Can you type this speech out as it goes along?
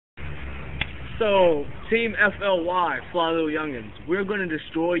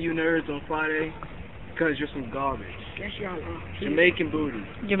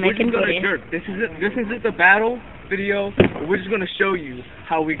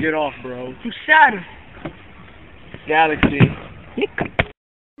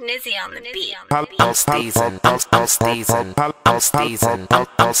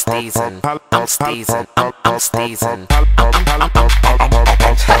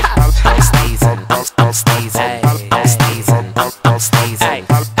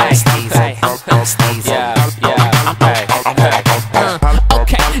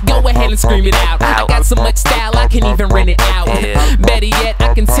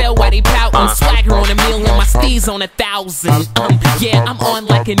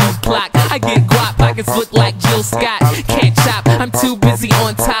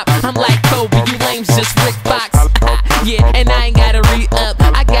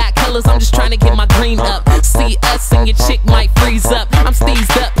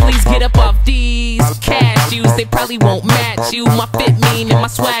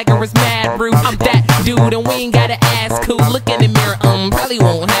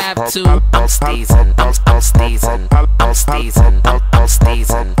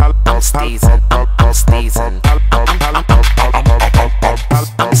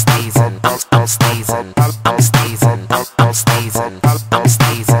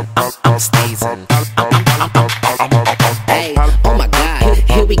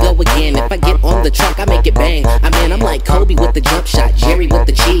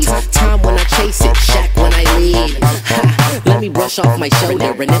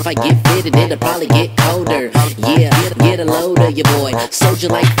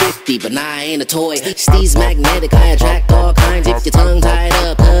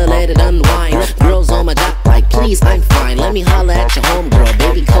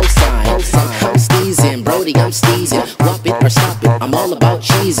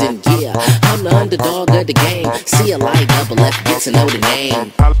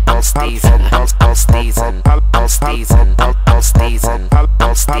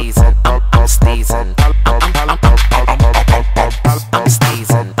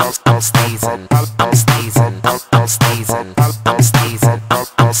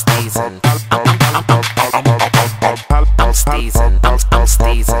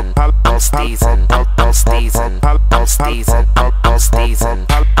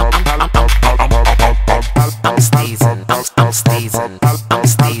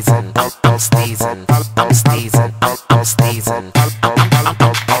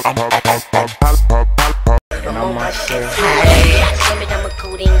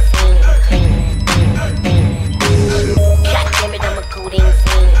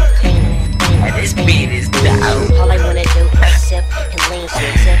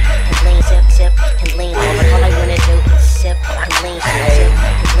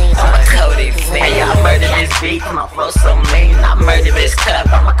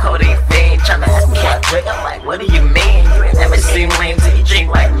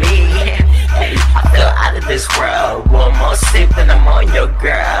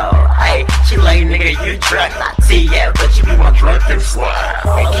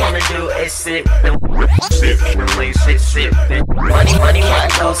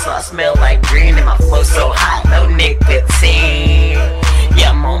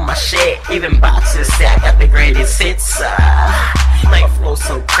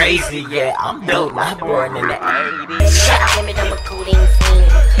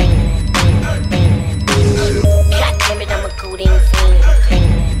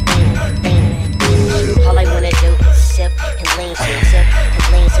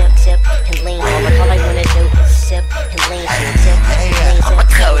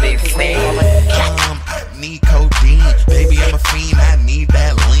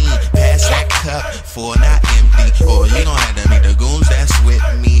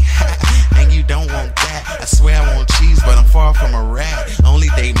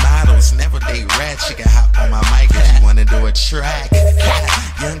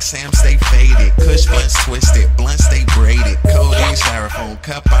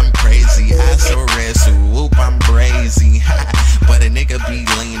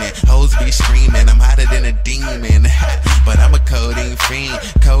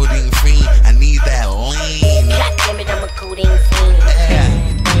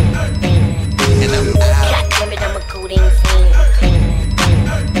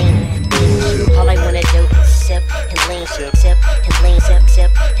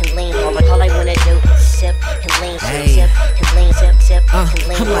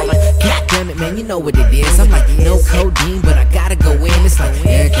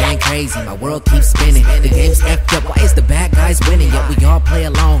crazy, my world keeps spinning. The game's effed up, why is the bad guys winning? Yet we all play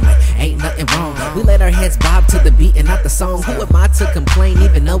along like ain't nothing wrong. We let our heads bob to the beat and not the song. Who am I to complain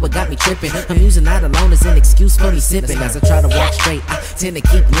even though it got me tripping? I'm using that alone as an excuse for me sipping. As I try to walk straight, I tend to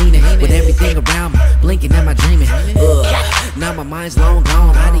keep leaning with everything around me, blinking at my dreaming. Now my mind's long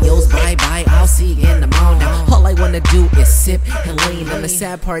gone, adios, bye-bye, I'll see you in the morning. Now all I wanna do is sip and lean, and the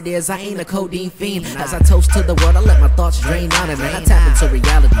sad part is I ain't a codeine fiend. As I toast to the world, I let my thoughts drain out, and then I tap into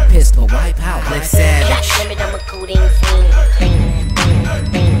reality, pissed or wipe out, Cliff Savage. Goddammit, I'm a codeine fiend.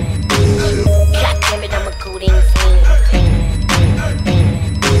 Goddammit, I'm a codeine fiend.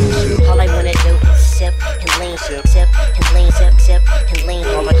 All I wanna do is sip and lean, sip and lean, sip and lean.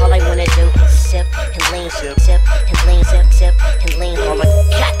 All I wanna do is sip and lean, sip and lean, sip and lean.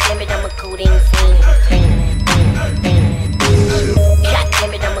 Goddammit, I'm a codeine fiend.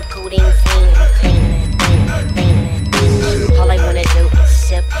 Goddammit, I'm a codeine fiend. All I wanna do is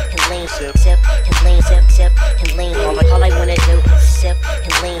sip and lean, sip and lean, sip and lean. All I wanna do is sip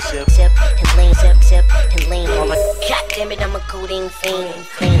and lean, sip and lean, sip and lean. Goddammit, I'm a codeine fiend.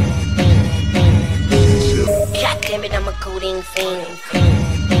 Goddammit, I'm a codeine fiend.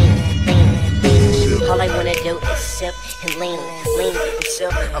 All I wanna do is sip and lean and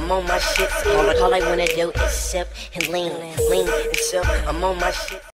sip. I'm on my shit. All I wanna do is sip and lean and sip. I'm on my shit.